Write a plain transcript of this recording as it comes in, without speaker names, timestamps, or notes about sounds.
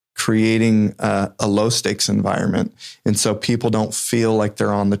creating a low stakes environment. And so people don't feel like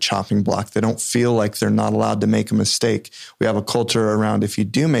they're on the chopping block. They don't feel like they're not allowed to make a mistake. We have a culture around, if you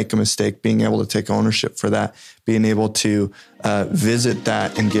do make a mistake, being able to take ownership for that, being able to visit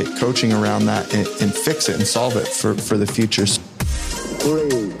that and get coaching around that and fix it and solve it for the future. 3,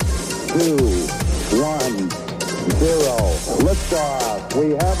 2, 1, 0. Liftoff. We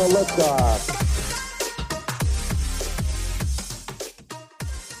have a liftoff.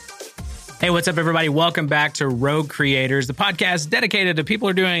 Hey, what's up, everybody? Welcome back to Rogue Creators, the podcast dedicated to people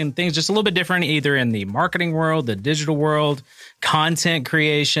who are doing things just a little bit different, either in the marketing world, the digital world, content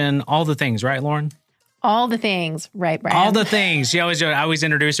creation, all the things, right, Lauren? All the things, right, Brian? All the things. I always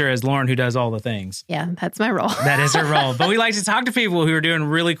introduce her as Lauren, who does all the things. Yeah, that's my role. That is her role. But we like to talk to people who are doing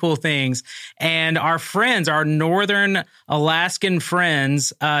really cool things. And our friends, our Northern Alaskan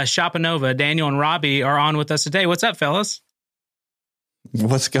friends, Shapanova, Daniel and Robbie, are on with us today. What's up, fellas?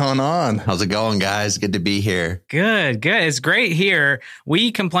 What's going on? How's it going, guys? Good to be here. Good. It's great here.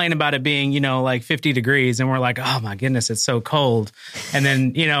 We complain about it being, like 50 degrees, and we're like, oh my goodness, it's so cold. And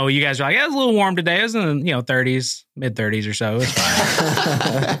then, you guys are like, yeah, it's a little warm today. It was in the, 30s, mid 30s or so. It's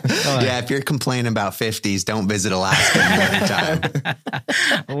fine. Yeah, if you're complaining about 50s, don't visit Alaska anytime.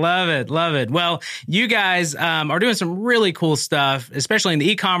 Love it. Well, you guys are doing some really cool stuff, especially in the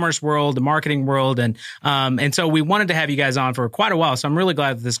e-commerce world, the marketing world. And so we wanted to have you guys on for quite a while. So I'm really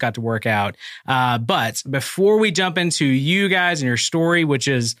glad that this got to work out. But before we jump into you guys and your story, which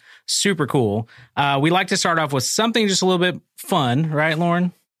is super cool, we like to start off with something just a little bit fun. Right,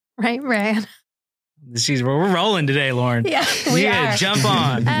 Lauren? Right, Brian. We're rolling today, Lauren. Yeah, we are. Jump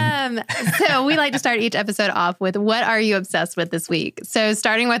on. So we like to start each episode off with, what are you obsessed with this week? So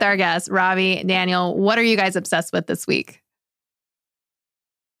starting with our guests, Robbie, Daniel, what are you guys obsessed with this week?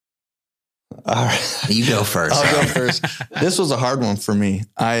 All right. You go first. I'll go first. This was a hard one for me.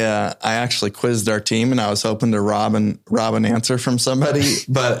 I actually quizzed our team, and I was hoping to rob an answer from somebody.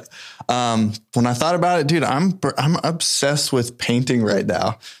 But when I thought about it, dude, I'm obsessed with painting right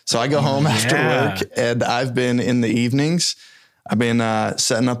now. So I go home after work, and I've been in the evenings. I've been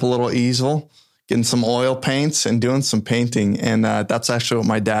setting up a little easel, getting some oil paints, and doing some painting. And that's actually what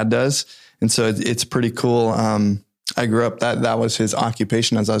my dad does. And so it's pretty cool. I grew up, that was his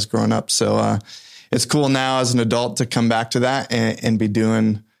occupation as I was growing up. So it's cool now as an adult to come back to that and be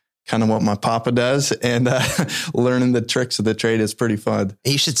doing kind of what my papa does, and learning the tricks of the trade is pretty fun.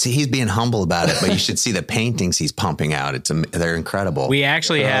 You should see, he's being humble about it, but you should see the paintings he's pumping out. They're incredible. We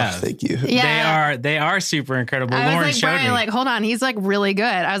actually have. Thank you. Yeah. They are super incredible. I Lauren was showed Brian, me. hold on, he's really good.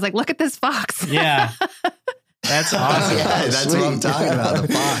 I was like, look at this fox. Yeah. That's awesome. Yeah, that's Sweet. what I'm talking about,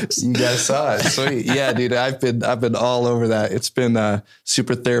 the fox. You guys saw it. Sweet. Yeah, dude, I've been all over that. It's been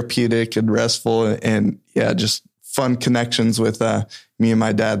super therapeutic and restful, and yeah, just fun connections with me and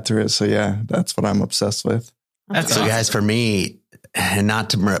my dad through it. So yeah, that's what I'm obsessed with. That's So awesome. guys, for me, and not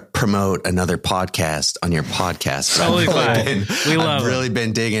to promote another podcast on your podcast, but Totally fine. I've really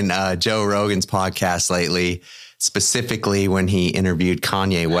been digging Joe Rogan's podcast lately, specifically when he interviewed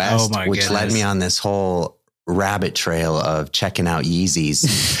Kanye West, which led me on this whole rabbit trail of checking out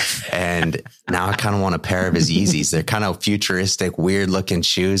Yeezys. And now I kind of want a pair of his Yeezys. They're kind of futuristic, weird looking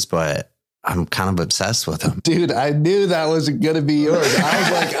shoes, but I'm kind of obsessed with them. Dude, I knew that wasn't going to be yours. I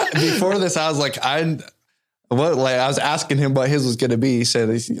was like, before this, I was like, I was asking him what his was going to be. He said,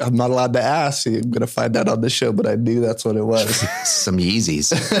 I'm not allowed to ask. I'm going to find out on the show, but I knew that's what it was. Some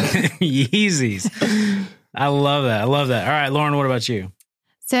Yeezys. Yeezys. I love that. All right, Lauren, what about you?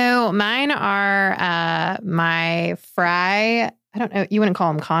 So mine are my Fry. I don't know. You wouldn't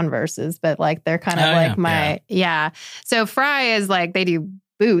call them Converses, but they're kind of So Fry is they do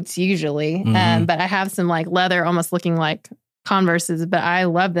boots usually, Mm-hmm. but I have some leather, almost looking like Converses, but I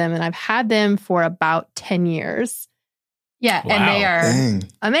love them, and I've had them for about 10 years. Yeah, Wow. and they are Dang.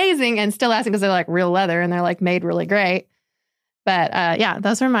 amazing and still lasting because they're real leather and they're made really great. But yeah,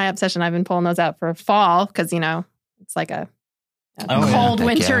 those are my obsession. I've been pulling those out for fall because it's a cold,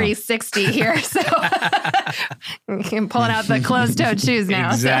 wintry 60 here. So I'm pulling out the closed-toed shoes now.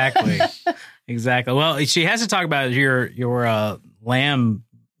 Exactly. Exactly. Well, she has to talk about your lamb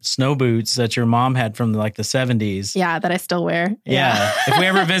snow boots that your mom had from the 70s. Yeah, that I still wear. Yeah. If we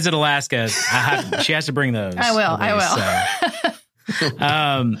ever visit Alaska, she has to bring those. I will.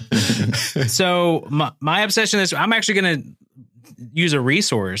 So my obsession is I'm actually going to use a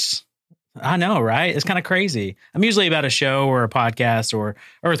resource. I know, right? It's kind of crazy. I'm usually about a show or a podcast or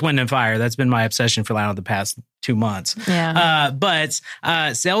Earth, Wind, and Fire. That's been my obsession for the past 2 months. Yeah. But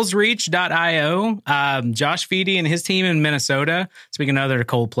salesreach.io, Josh Feedy and his team in Minnesota, speaking of another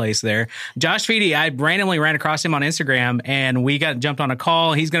cold place there, Josh Feedy, I randomly ran across him on Instagram and we jumped on a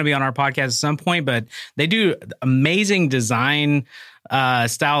call. He's going to be on our podcast at some point, but they do amazing design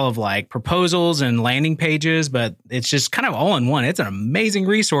style of like proposals and landing pages, but it's just kind of all in one. It's an amazing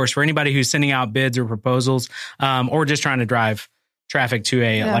resource for anybody who's sending out bids or proposals, or just trying to drive traffic to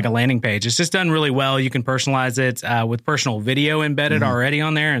like a landing page. It's just done really well. You can personalize it with personal video embedded already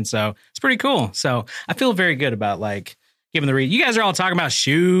on there. And so it's pretty cool. So I feel very good about like giving the read. You guys are all talking about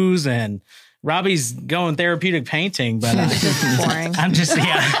shoes and Robbie's going therapeutic painting, but boring. I'm just,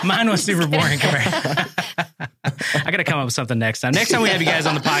 mine was super boring. I got to come up with something next time. Next time we have you guys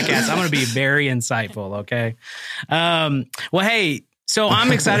on the podcast, I'm going to be very insightful. Okay. Well, hey, so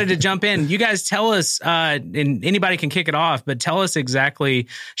I'm excited to jump in. You guys tell us, and anybody can kick it off, but tell us exactly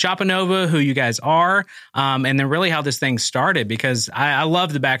Shopanova, who you guys are, and then really how this thing started, because I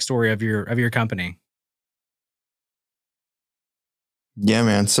love the backstory of your company. Yeah,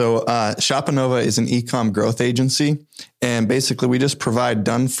 man. So Shopanova is an e-com growth agency, and basically we just provide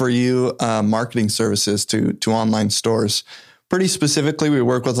done-for-you marketing services to online stores. Pretty specifically, we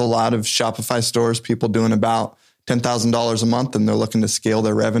work with a lot of Shopify stores, people doing about $10,000 a month, and they're looking to scale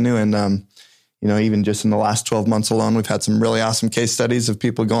their revenue. And even just in the last 12 months alone, we've had some really awesome case studies of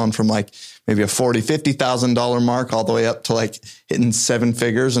people going from like maybe a $40,000, $50,000 mark all the way up to like hitting 7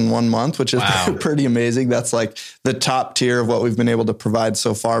 figures in 1 month, which is pretty amazing. That's like the top tier of what we've been able to provide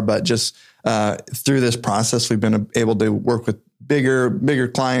so far. But just through this process, we've been able to work with bigger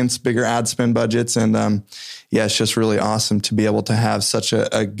clients, bigger ad spend budgets. And it's just really awesome to be able to have such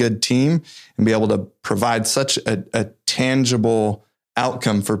a good team and be able to provide such a tangible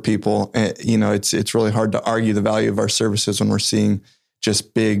outcome for people. It's really hard to argue the value of our services when we're seeing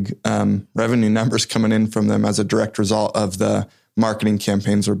just big revenue numbers coming in from them as a direct result of the marketing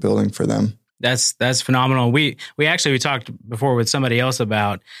campaigns we're building for them. That's phenomenal. We talked before with somebody else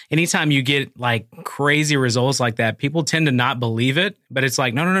about anytime you get like crazy results like that, people tend to not believe it, but it's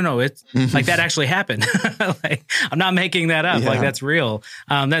like, no. It's like that actually happened. Like I'm not making that up. Like that's real.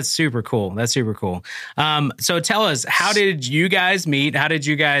 That's super cool. So tell us, how did you guys meet? How did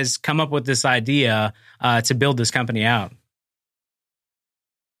you guys come up with this idea to build this company out?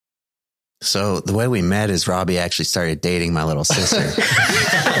 So the way we met is Robbie actually started dating my little sister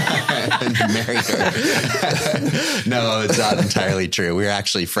and married her. No, it's not entirely true. We were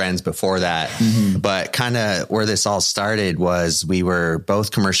actually friends before that. Mm-hmm. But kind of where this all started was we were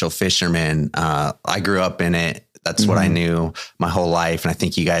both commercial fishermen. I grew up in it. That's what I knew my whole life. And I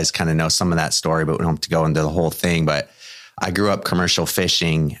think you guys kind of know some of that story, but we don't have to go into the whole thing. But I grew up commercial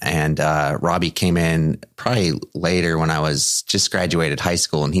fishing, and Robbie came in probably later when I was just graduated high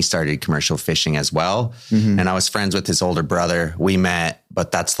school, and he started commercial fishing as well. Mm-hmm. And I was friends with his older brother. We met,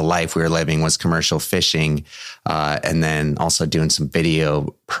 but that's the life we were living, was commercial fishing. And then also doing some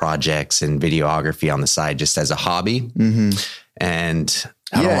video projects and videography on the side just as a hobby. Mm-hmm. And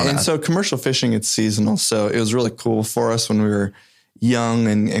so commercial fishing, it's seasonal. So it was really cool for us when we were young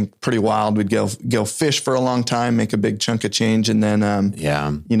and pretty wild. We'd go fish for a long time, make a big chunk of change, and then,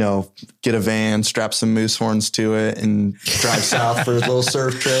 get a van, strap some moose horns to it, and drive south for a little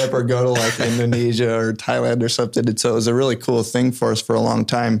surf trip, or go to like Indonesia or Thailand or something. And so it was a really cool thing for us for a long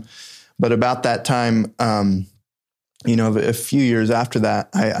time. But about that time, a few years after that,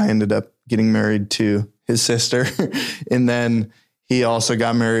 I ended up getting married to his sister. And then he also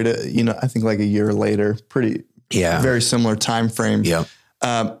got married, I think like a year later, very similar time frame. Yeah.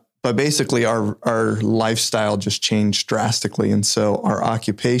 But basically our lifestyle just changed drastically. And so our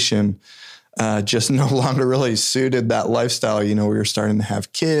occupation just no longer really suited that lifestyle. We were starting to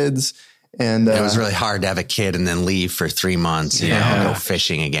have kids, and it was really hard to have a kid and then leave for 3 months, go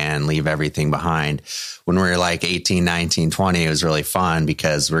fishing again, leave everything behind. When we were like 18, 19, 20, it was really fun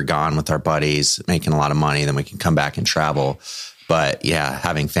because we're gone with our buddies, making a lot of money. Then we can come back and travel. But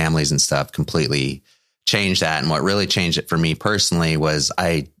having families and stuff completely changed that. And what really changed it for me personally was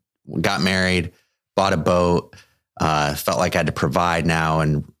I got married, bought a boat, felt like I had to provide now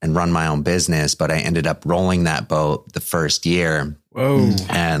and run my own business. But I ended up rolling that boat the first year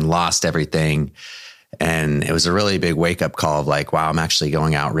and lost everything. And it was a really big wake up call of like, wow, I'm actually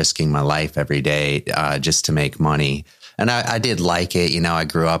going out risking my life every day just to make money. And I did like it, I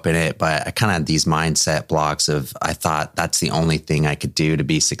grew up in it, but I kind of had these mindset blocks of, I thought that's the only thing I could do to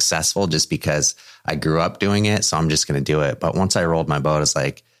be successful just because I grew up doing it. So I'm just going to do it. But once I rolled my boat, it's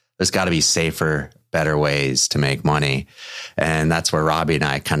like, there's got to be safer better ways to make money. And that's where Robbie and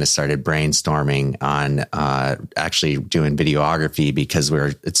I kind of started brainstorming on actually doing videography, because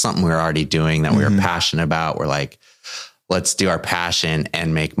it's something we were already doing that we were passionate about. We're like, let's do our passion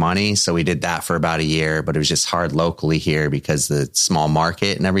and make money. So we did that for about a year, but it was just hard locally here because the small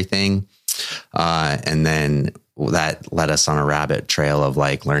market and everything. And then that led us on a rabbit trail of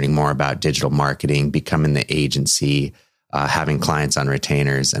like learning more about digital marketing, becoming the agency, having clients on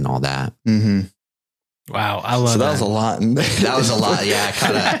retainers and all that. Mm-hmm. Wow. I love that. So that was a lot. That was a lot.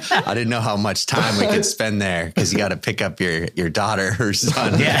 Yeah. I didn't know how much time we could spend there, because you got to pick up your daughter or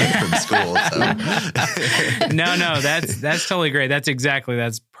son from school. So. No, that's totally great.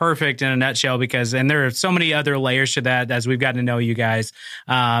 That's perfect in a nutshell, and there are so many other layers to that as we've gotten to know you guys,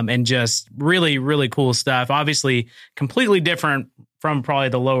 and just really, really cool stuff. Obviously completely different from probably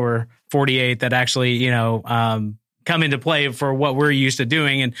the lower 48 that actually, come into play for what we're used to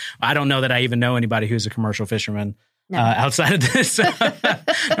doing. And I don't know that I even know anybody who's a commercial fisherman outside of this. Know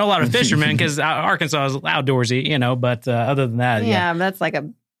a lot of fishermen because Arkansas is outdoorsy, but other than that. Yeah, that's like a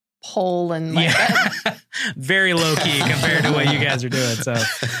pole and very low key compared to what you guys are doing. So,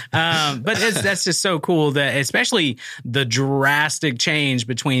 but that's just so cool that, especially the drastic change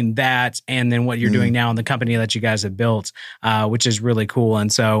between that and then what you're doing now in the company that you guys have built, which is really cool.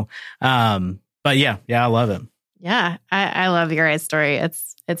 And so, but yeah, I love it. Yeah, I love your guys' story.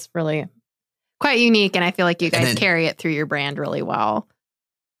 It's really quite unique, and I feel like you guys carry it through your brand really well.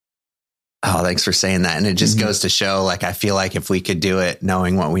 Oh, thanks for saying that. And it just goes to show, like, I feel like if we could do it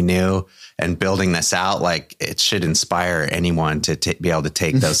knowing what we knew and building this out, like, it should inspire anyone to be able to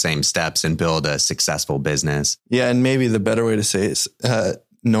take those same steps and build a successful business. Yeah, and maybe the better way to say it is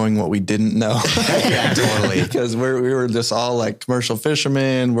knowing what we didn't know. Yeah, totally. Because we were just all like commercial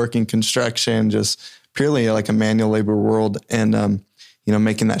fishermen, working construction, just purely like a manual labor world, and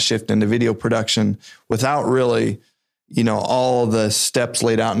making that shift into video production without really, all the steps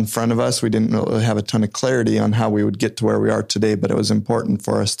laid out in front of us. We didn't really have a ton of clarity on how we would get to where we are today, but it was important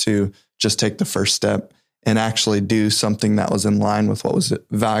for us to just take the first step and actually do something that was in line with what was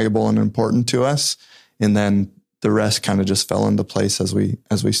valuable and important to us. And then the rest kind of just fell into place as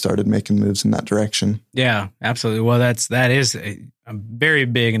we started making moves in that direction. Yeah, absolutely. Well, that is very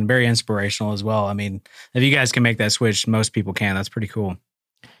big and very inspirational as well. I mean, if you guys can make that switch, most people can. That's pretty cool.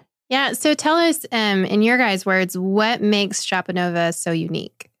 Yeah. So tell us, in your guys' words, what makes Shopanova so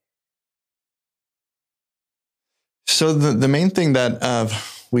unique? So the main thing that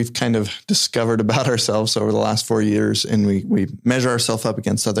we've kind of discovered about ourselves over the last 4 years, and we measure ourselves up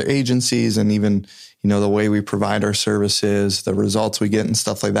against other agencies, and even, the way we provide our services, the results we get and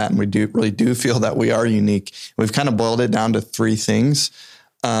stuff like that. And we really do feel that we are unique. We've kind of boiled it down to 3 things.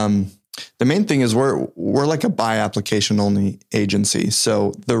 The main thing is we're like a buy application only agency.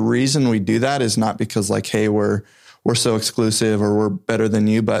 So the reason we do that is not because like, hey, we're so exclusive or we're better than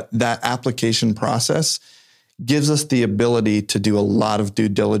you, but that application process gives us the ability to do a lot of due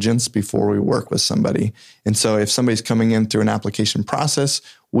diligence before we work with somebody. And so if somebody's coming in through an application process,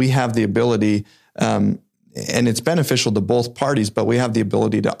 we have the ability, and it's beneficial to both parties, but we have the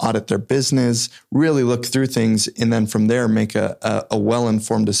ability to audit their business, really look through things, and then from there make a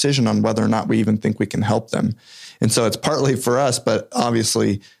well-informed decision on whether or not we even think we can help them. And so it's partly for us, but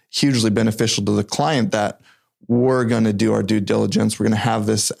obviously hugely beneficial to the client that we're going to do our due diligence. We're going to have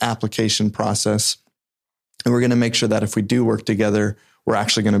this application process, and we're going to make sure that if we do work together, we're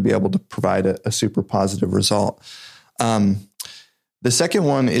actually going to be able to provide a super positive result. The second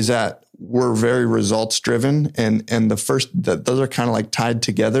one is that we're very results driven, and those are kind of like tied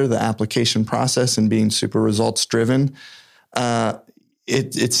together, the application process and being super results driven.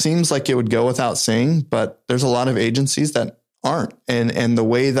 It seems like it would go without saying, but there's a lot of agencies that aren't, and the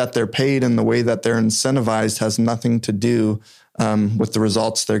way that they're paid and the way that they're incentivized has nothing to do with the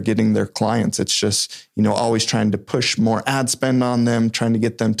results they're getting their clients. It's just, always trying to push more ad spend on them, trying to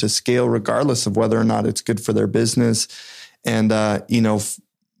get them to scale regardless of whether or not it's good for their business. And,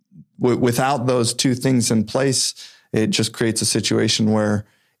 without those 2 things in place, it just creates a situation where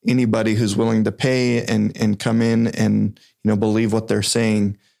anybody who's willing to pay and come in and, believe what they're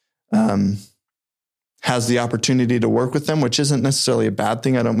saying, has the opportunity to work with them, which isn't necessarily a bad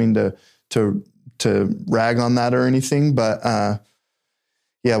thing. I don't mean to rag on that or anything, but,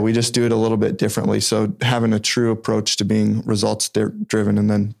 we just do it a little bit differently. So having a true approach to being results driven.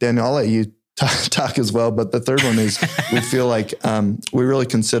 And then Daniel, I'll let you talk as well. But the third one is we feel like we really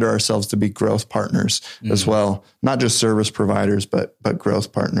consider ourselves to be growth partners as well, not just service providers, but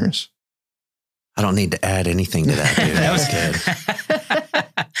growth partners. I don't need to add anything to that, dude. That was good.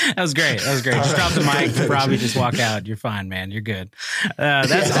 That That was great. Just drop the mic, Robbie. Just walk out. You're fine, man. You're good.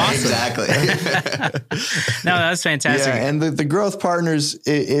 That's awesome. Exactly. No, that's fantastic. Yeah, and the growth partners,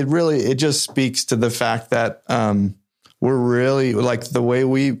 it just speaks to the fact that we're really like the way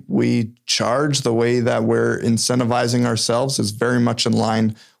we charge, the way that we're incentivizing ourselves is very much in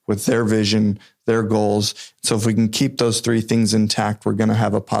line with their vision, their goals. So if we can keep those three things intact, we're going to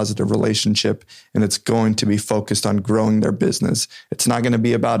have a positive relationship, and it's going to be focused on growing their business. It's not going to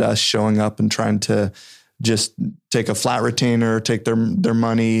be about us showing up and trying to just take a flat retainer, take their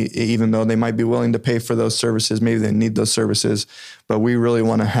money, even though they might be willing to pay for those services. Maybe they need those services, but we really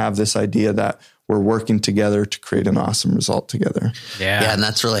want to have this idea that we're working together to create an awesome result together. Yeah. And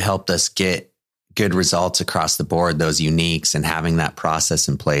that's really helped us get good results across the board, those uniques, and having that process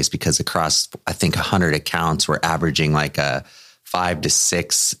in place, because across, I think 100 accounts, we're averaging like a 5 to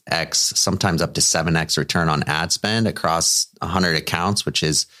 6x, sometimes up to 7x return on ad spend across 100 accounts, which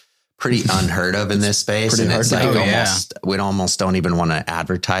is pretty unheard of in this space. And it's like we almost don't even want to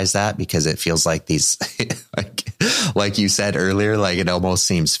advertise that, because it feels like these, like you said earlier, like it almost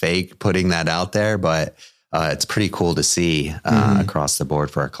seems fake putting that out there, but it's pretty cool to see across the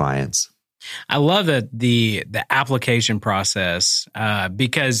board for our clients. I love that the application process,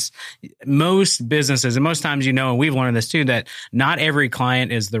 because most businesses, and most times, and we've learned this too, that not every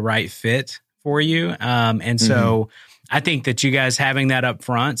client is the right fit for you. And so I think that you guys having that up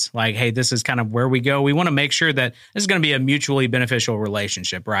front, like, hey, this is kind of where we go. We want to make sure that this is going to be a mutually beneficial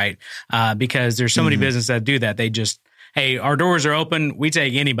relationship, right? Because there's so many businesses that do that. They just, hey, our doors are open. We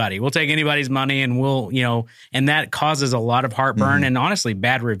take anybody. We'll take anybody's money, and we'll, and that causes a lot of heartburn and honestly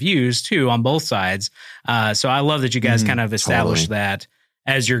bad reviews too on both sides. So I love that you guys kind of established that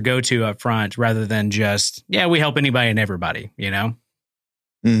as your go-to up front, rather than just, we help anybody and everybody, Yeah.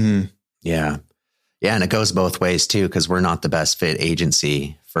 Yeah. And it goes both ways too, because we're not the best fit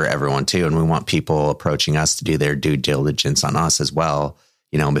agency for everyone too. And we want people approaching us to do their due diligence on us as well,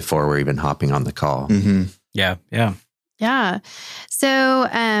 before we're even hopping on the call. Yeah. Yeah. Yeah. So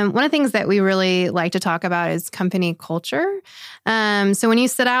one of the things that we really like to talk about is company culture. So when you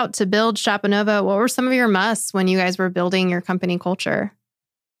set out to build Shopanova, what were some of your musts when you guys were building your company culture?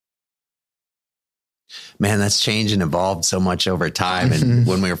 Man, that's changed and evolved so much over time. And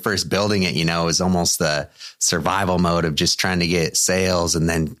when we were first building it, it was almost the survival mode of just trying to get sales and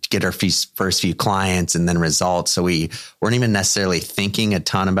then get our first few clients and then results. So we weren't even necessarily thinking a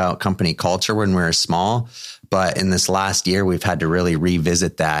ton about company culture when we were small. But in this last year, we've had to really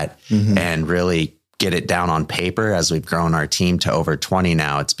revisit that and really get it down on paper. As we've grown our team to over 20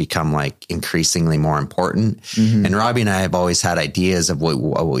 now, it's become like increasingly more important. And Robbie and I have always had ideas of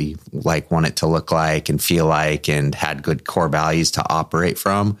what we like want it to look like and feel like, and had good core values to operate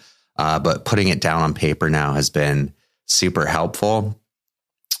from. But putting it down on paper now has been super helpful.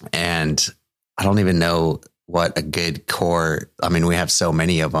 And I don't even know what a good core, we have so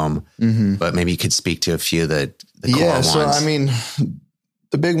many of them, but maybe you could speak to a few of the core ones. So,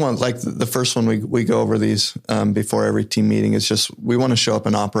 the big one, like the first one we go over these before every team meeting, is just we want to show up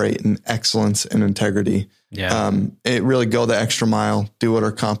and operate in excellence and integrity. Yeah. It really go the extra mile, do what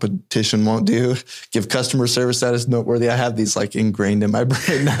our competition won't do, give customer service that is noteworthy. I have these like ingrained in my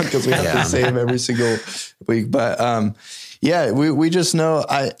brain now because we have to say them every single week. But we just know,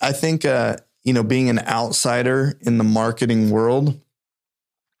 I think, being an outsider in the marketing world,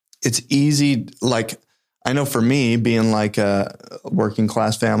 it's easy. Like, I know for me, being like a working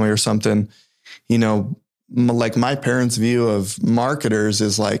class family or something, like my parents' view of marketers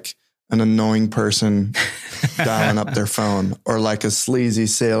is like an annoying person dialing up their phone, or like a sleazy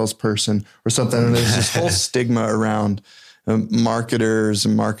salesperson or something. And there's this whole stigma around marketers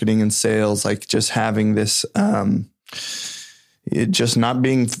and marketing and sales, like just having this, just not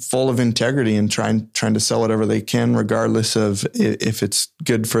being full of integrity and trying to sell whatever they can, regardless of if it's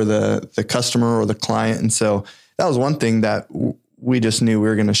good for the customer or the client. And so that was one thing that we just knew we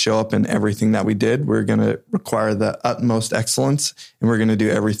were going to show up in everything that we did. We're going to require the utmost excellence, and we're going to do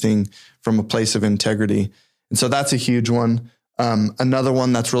everything from a place of integrity. And so that's a huge one. Another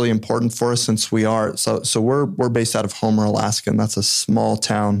one that's really important for us, since we're based out of Homer, Alaska, and that's a small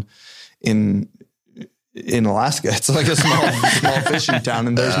town in Alaska. It's like a small fishing town,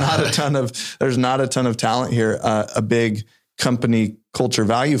 and there's not a ton of talent here. A big company culture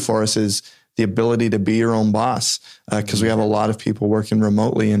value for us is the ability to be your own boss, because we have a lot of people working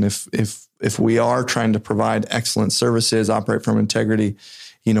remotely. And if we are trying to provide excellent services, operate from integrity,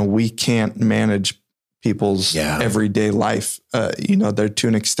 we can't manage people's everyday life. They're to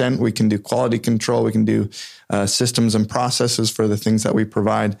an extent. We can do quality control. We can do systems and processes for the things that we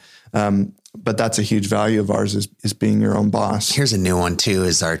provide. but that's a huge value of ours is being your own boss. Here's a new one too,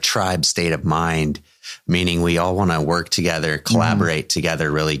 is our tribe state of mind, meaning we all want to work together, collaborate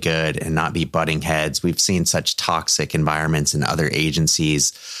together really good and not be butting heads. We've seen such toxic environments in other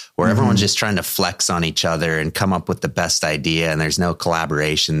agencies where everyone's just trying to flex on each other and come up with the best idea, and there's no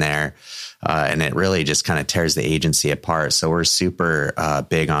collaboration there. And it really just kind of tears the agency apart. So we're super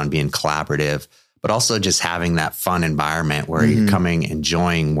big on being collaborative, but also just having that fun environment where you're coming,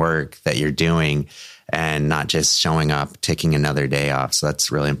 enjoying work that you're doing and not just showing up, taking another day off. So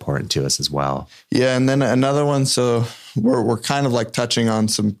that's really important to us as well. Yeah. And then another one. So we're kind of like touching on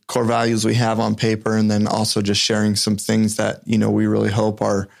some core values we have on paper, and then also just sharing some things that, you know, we really hope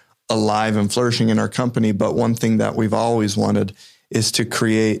are alive and flourishing in our company. But one thing that we've always wanted is to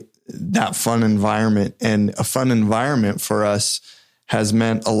create that fun environment, and a fun environment for us has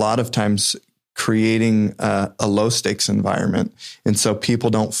meant a lot of times creating a low stakes environment. And so people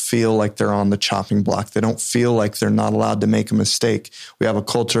don't feel like they're on the chopping block. They don't feel like they're not allowed to make a mistake. We have a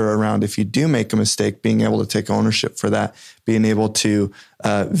culture around, if you do make a mistake, being able to take ownership for that, being able to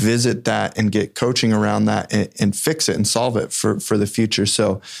visit that and get coaching around that and fix it and solve it for the future.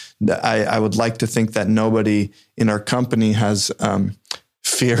 So I would like to think that nobody in our company has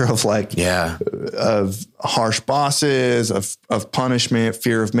fear of of harsh bosses, of punishment,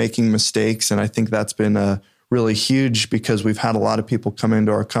 fear of making mistakes. And I think that's been really huge, because we've had a lot of people come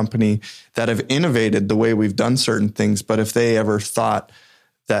into our company that have innovated the way we've done certain things. But if they ever thought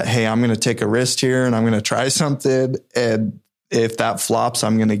that, hey, I'm going to take a risk here and I'm going to try something, and if that flops,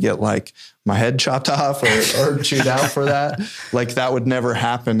 I'm going to get like my head chopped off or chewed out for that, like that would never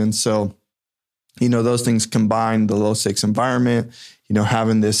happen. And so, you know, those things combined, the low stakes environment, you know,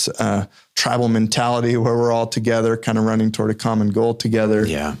 having this tribal mentality where we're all together, kind of running toward a common goal together.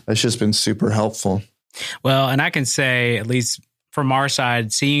 Yeah. That's just been super helpful. Well, and I can say, at least from our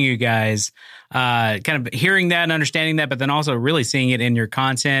side, seeing you guys, kind of hearing that and understanding that, but then also really seeing it in your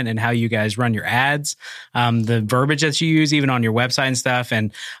content and how you guys run your ads, the verbiage that you use even on your website and stuff.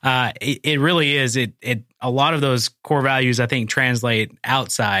 And it really is, a lot of those core values, I think, translate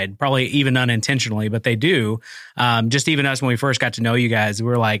outside, probably even unintentionally, but they do. Just even us, when we first got to know you guys, we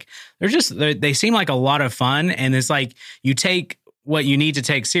were like, they seem like a lot of fun. And it's like, you take what you need to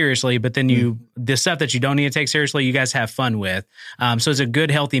take seriously, but then the stuff that you don't need to take seriously, you guys have fun with. So it's a good,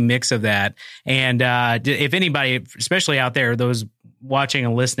 healthy mix of that. And if anybody, especially out there, those watching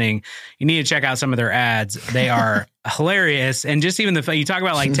and listening, you need to check out some of their ads. They are hilarious. And just even you talk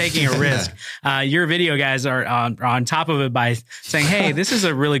about like taking a risk. Your video guys are on top of it by saying, hey, this is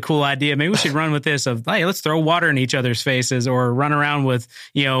a really cool idea. Maybe we should run with this of, hey, let's throw water in each other's faces, or run around with,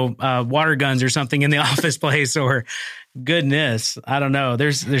 water guns or something in the office place, or goodness, I don't know.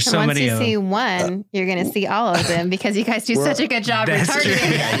 There's so many of them. Once you see one, you're going to see all of them, because you guys do such a good job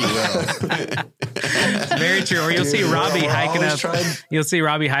retargeting. Yeah, you will. It's very true. Or you'll see Robbie hiking up. You'll see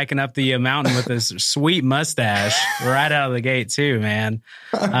Robbie hiking up the mountain with his sweet mustache right out of the gate too, man.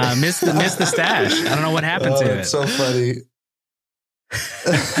 Missed the stash. I don't know what happened to it. It's so funny.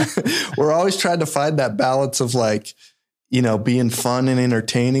 We're always trying to find that balance of like, being fun and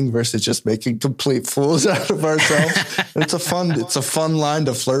entertaining versus just making complete fools out of ourselves. It's a fun line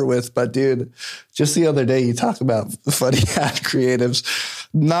to flirt with. But dude, just the other day, you talk about funny ad creatives.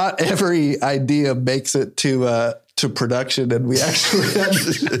 Not every idea makes it to production, and we actually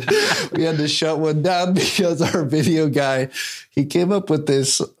had to shut one down because our video guy, he came up with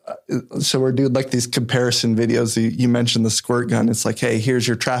this. So we're doing like these comparison videos. You mentioned the squirt gun. It's like, hey, here's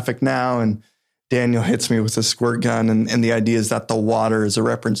your traffic now, and Daniel hits me with a squirt gun. And the idea is that the water is a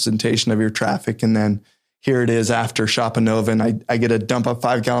representation of your traffic. And then here it is after Shopanova, and I get a dump a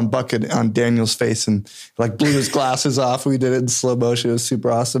 5-gallon bucket on Daniel's face and like blew his glasses off. We did it in slow motion. It was super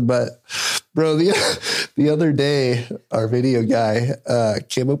awesome. But bro, the other day, our video guy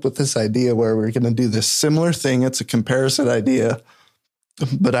came up with this idea where we're going to do this similar thing. It's a comparison idea,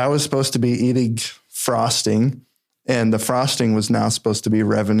 but I was supposed to be eating frosting, and the frosting was now supposed to be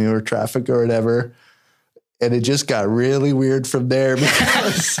revenue or traffic or whatever. And it just got really weird from there,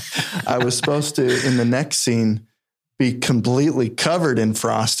 because I was supposed to, in the next scene, be completely covered in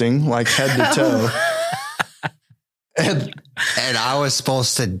frosting, like head to toe. And I was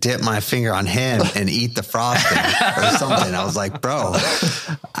supposed to dip my finger on him and eat the frosting or something. I was like, bro,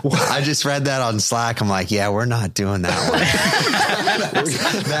 I just read that on Slack. I'm like, yeah, we're not doing that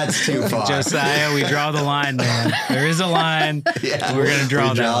one. That's too far. Josiah, we draw the line, man. There is a line. Yeah, we're going to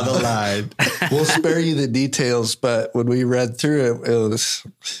draw the line. We'll spare you the details, but when we read through it,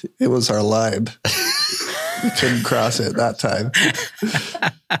 it was our line. couldn't cross it that time.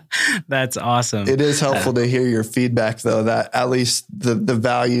 That's awesome. It is helpful to hear your feedback, though, that at least the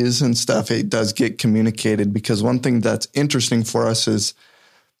values and stuff, it does get communicated. Because one thing that's interesting for us is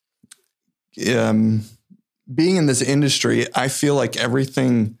being in this industry, I feel like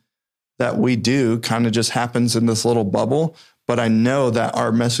everything that we do kind of just happens in this little bubble. But I know that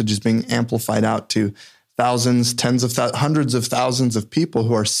our message is being amplified out to thousands, hundreds of thousands of people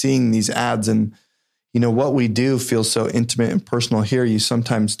who are seeing these ads. And, what we do feels so intimate and personal here. You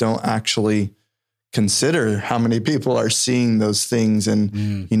sometimes don't actually consider how many people are seeing those things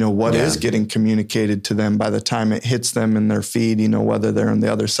and, what is getting communicated to them by the time it hits them in their feed, whether they're on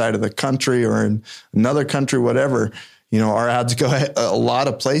the other side of the country or in another country, whatever, our ads go a lot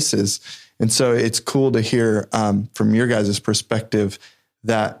of places. And so it's cool to hear from your guys' perspective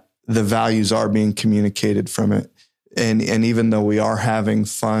that the values are being communicated from it. And even though we are having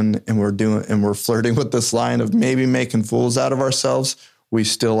fun and we're flirting with this line of maybe making fools out of ourselves, we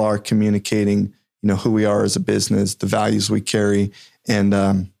still are communicating, who we are as a business, the values we carry. And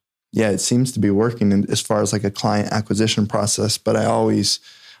it seems to be working as far as like a client acquisition process. But I always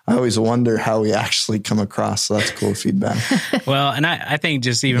wonder how we actually come across. So that's cool feedback. Well, and I think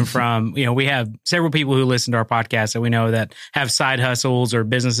just even from, we have several people who listen to our podcast that we know that have side hustles or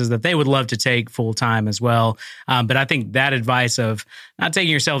businesses that they would love to take full time as well. But I think that advice of not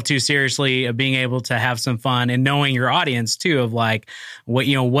taking yourself too seriously, of being able to have some fun and knowing your audience too, of like what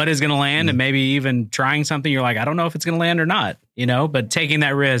is going to land and maybe even trying something you're like, I don't know if it's going to land or not, but taking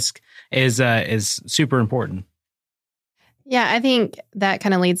that risk is super important. Yeah, I think that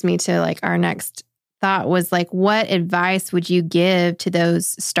kind of leads me to like our next thought was like, what advice would you give to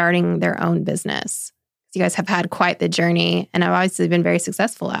those starting their own business? You guys have had quite the journey and have obviously been very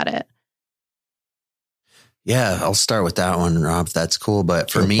successful at it. Yeah, I'll start with that one, Rob. That's cool. But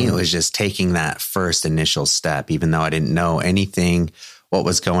for me, it was just taking that first initial step, even though I didn't know anything, what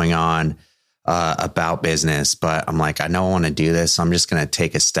was going on about business. But I'm like, I know I want to do this. So I'm just going to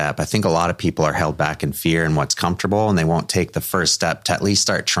take a step. I think a lot of people are held back in fear and what's comfortable, and they won't take the first step to at least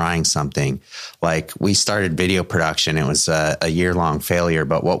start trying something. Like we started video production. It was a year-long failure.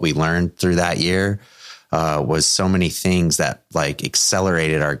 But what we learned through that year was so many things that like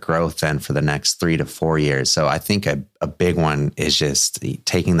accelerated our growth then for the next 3 to 4 years. So I think a big one is just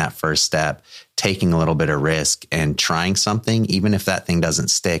taking that first step, taking a little bit of risk and trying something. Even if that thing doesn't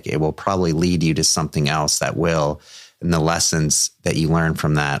stick, it will probably lead you to something else that will. And the lessons that you learn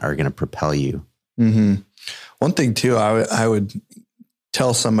from that are going to propel you. Mm-hmm. One thing too, I would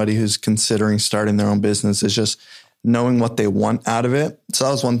tell somebody who's considering starting their own business is just knowing what they want out of it. So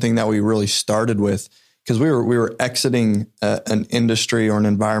that was one thing that we really started with, because we were exiting an industry or an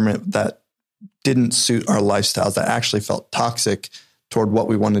environment that didn't suit our lifestyles, that actually felt toxic toward what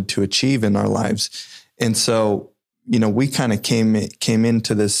we wanted to achieve in our lives. And so, we kind of came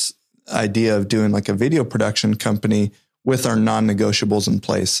into this idea of doing like a video production company with our non-negotiables in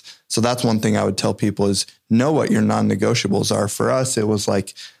place. So that's one thing I would tell people is know what your non-negotiables are. For us, it was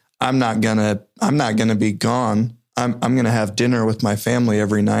like, I'm not gonna be gone. I'm going to have dinner with my family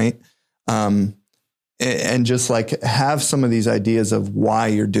every night. And just like have some of these ideas of why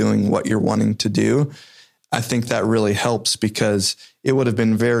you're doing what you're wanting to do. I think that really helps, because it would have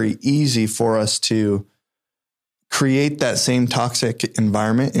been very easy for us to create that same toxic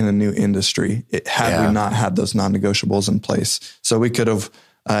environment in a new industry had we not had those non-negotiables in place. So we could have,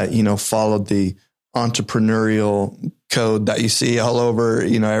 followed the entrepreneurial code that you see all over,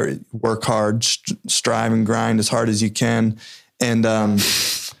 work hard, strive and grind as hard as you can. And,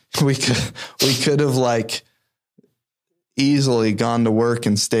 we could have like easily gone to work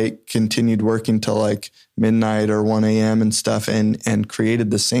and continued working till like midnight or 1 a.m. and stuff and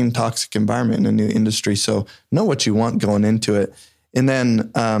created the same toxic environment in a new industry. So know what you want going into it. And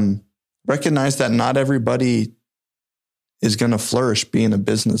then recognize that not everybody is going to flourish being a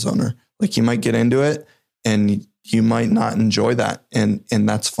business owner. Like you might get into it and you might not enjoy that. And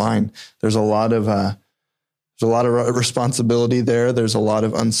that's fine. There's a lot of responsibility there. There's a lot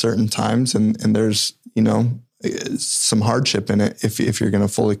of uncertain times and there's, some hardship in it if you're going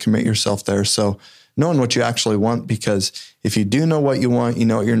to fully commit yourself there. So knowing what you actually want, because if you do know what you want, you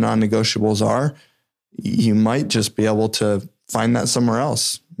know what your non-negotiables are, you might just be able to find that somewhere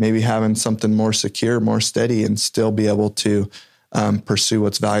else, maybe having something more secure, more steady, and still be able to pursue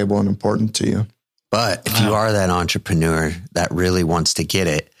what's valuable and important to you. But if you are that entrepreneur that really wants to get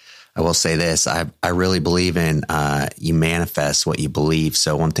it, I will say this, I really believe in you manifest what you believe.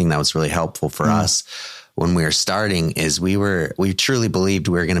 So one thing that was really helpful for us when we were starting is we truly believed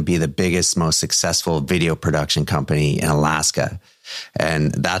we were going to be the biggest, most successful video production company in Alaska.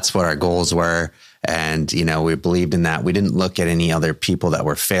 And that's what our goals were. And, we believed in that. We didn't look at any other people that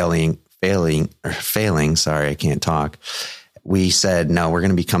were failing. Sorry, I can't talk. We said, no, we're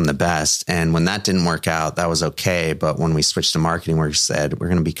going to become the best. And when that didn't work out, that was okay. But when we switched to marketing, we said, we're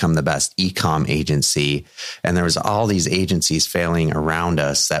going to become the best e-com agency. And there was all these agencies failing around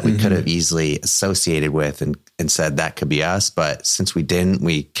us that we could have easily associated with and said that could be us. But since we didn't,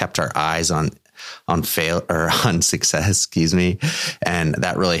 we kept our eyes on success, And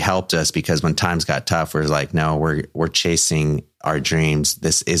that really helped us, because when times got tough, we're like, no, we're chasing our dreams.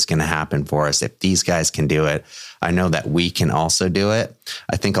 This is going to happen for us. If these guys can do it, I know that we can also do it.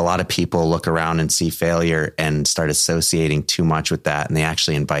 I think a lot of people look around and see failure and start associating too much with that. And they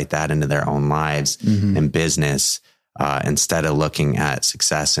actually invite that into their own lives and business, instead of looking at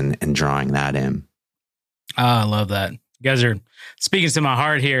success and drawing that in. Oh, I love that. You guys are speaking to my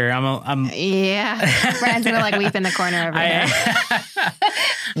heart here. Yeah. Brad's gonna like weep in the corner over there.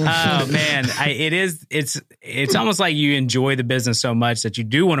 Oh man, it's almost like you enjoy the business so much that you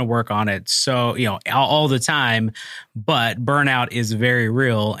do want to work on it. So, all the time, but burnout is very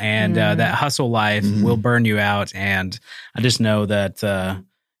real, and that hustle life will burn you out. And I just know that,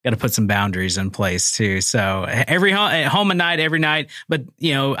 got to put some boundaries in place too. So every home at night, every night, but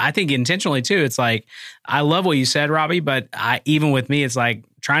I think intentionally too. It's like, I love what you said, Robbie, but even with me, it's like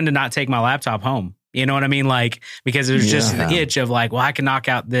trying to not take my laptop home. You know what I mean? Like, because there's just an itch of like, well, I can knock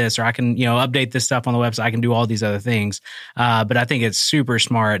out this, or I can, update this stuff on the website. I can do all these other things. But I think it's super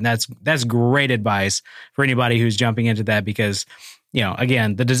smart. And that's great advice for anybody who's jumping into that, because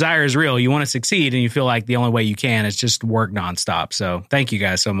again, the desire is real. You want to succeed, and you feel like the only way you can is just work nonstop. So thank you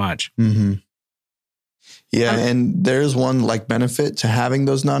guys so much. Mm-hmm. Yeah. And there's one benefit to having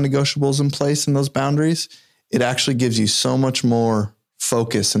those non-negotiables in place and those boundaries. It actually gives you so much more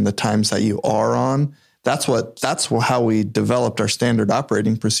focus in the times that you are on. That's how we developed our standard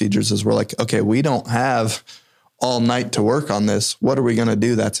operating procedures, is we're like, okay, we don't have all night to work on this. What are we going to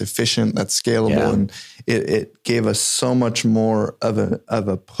do that's efficient, that's scalable? Yeah. And it gave us so much more of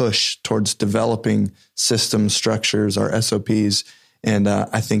a push towards developing system structures, our SOPs. And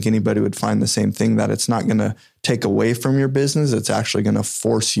I think anybody would find the same thing, that it's not going to take away from your business. It's actually going to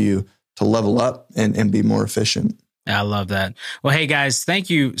force you to level up and be more efficient. I love that. Well, hey guys,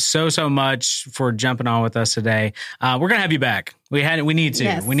 thank you so much for jumping on with us today. We're going to have you back. We need to.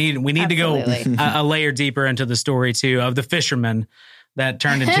 Yes, we need to go a layer deeper into the story too, of the fisherman that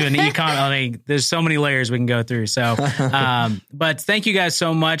turned into an e-com. I mean, there's so many layers we can go through. So, but thank you guys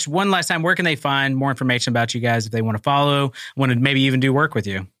so much. One last time, where can they find more information about you guys if they want to follow, want to maybe even do work with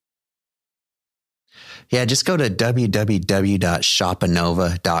you? Yeah, just go to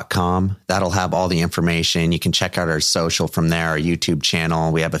www.shopanova.com. That'll have all the information. You can check out our social from there, our YouTube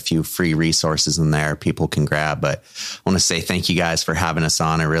channel. We have a few free resources in there people can grab. But I want to say thank you guys for having us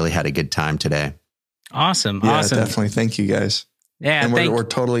on. I really had a good time today. Awesome. Yeah, awesome. Definitely. Thank you guys. Yeah, and we're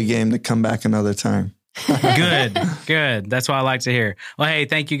totally game to come back another time. Good. That's what I like to hear. Well, hey,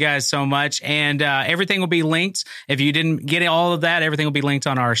 thank you guys so much. And everything will be linked. If you didn't get all of that, everything will be linked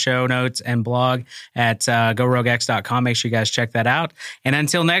on our show notes and blog at GoRogueX.com. Make sure you guys check that out. And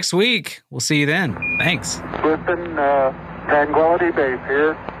until next week, we'll see you then. Thanks. Listen, Tranquility Base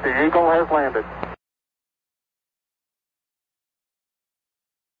here. The Eagle has landed.